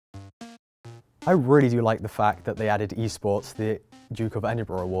I really do like the fact that they added esports to the Duke of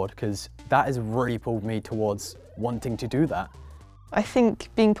Edinburgh award, because that has really pulled me towards wanting to do that. I think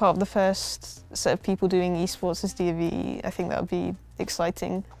being part of the first set of people doing esports as DofE, I think that would be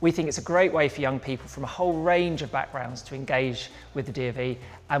exciting. We think it's a great way for young people from a whole range of backgrounds to engage with the DofE,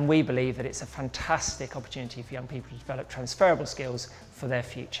 and we believe that it's a fantastic opportunity for young people to develop transferable skills for their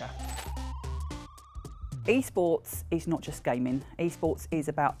future. Esports is not just gaming. Esports is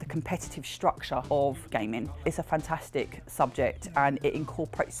about the competitive structure of gaming. It's a fantastic subject and it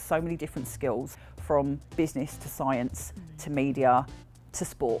incorporates so many different skills, from business to science to media to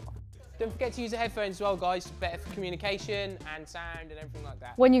sport. Don't forget to use the headphones as well, guys, better for communication and sound and everything like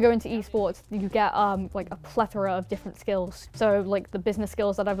that. When you go into esports, you get like a plethora of different skills. So like the business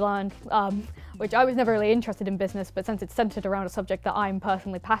skills that I've learned, which I was never really interested in business, but since it's centered around a subject that I'm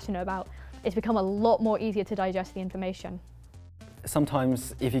personally passionate about, it's become a lot more easier to digest the information.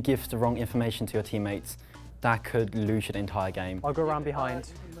 Sometimes if you give the wrong information to your teammates, that could lose your entire game. I'll go around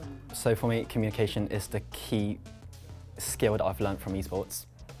behind. So for me, communication is the key skill that I've learned from esports.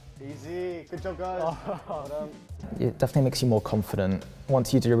 Easy, good job guys. It definitely makes you more confident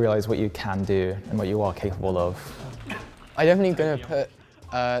once you do realise what you can do and what you are capable of. I'm definitely going to put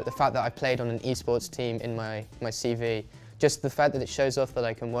the fact that I played on an esports team in my CV. Just the fact that it shows off that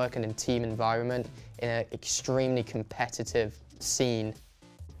I can work in a team environment in an extremely competitive scene.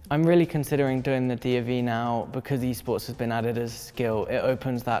 I'm really considering doing the DofE now because esports has been added as a skill. It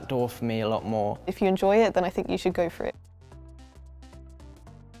opens that door for me a lot more. If you enjoy it, then I think you should go for it.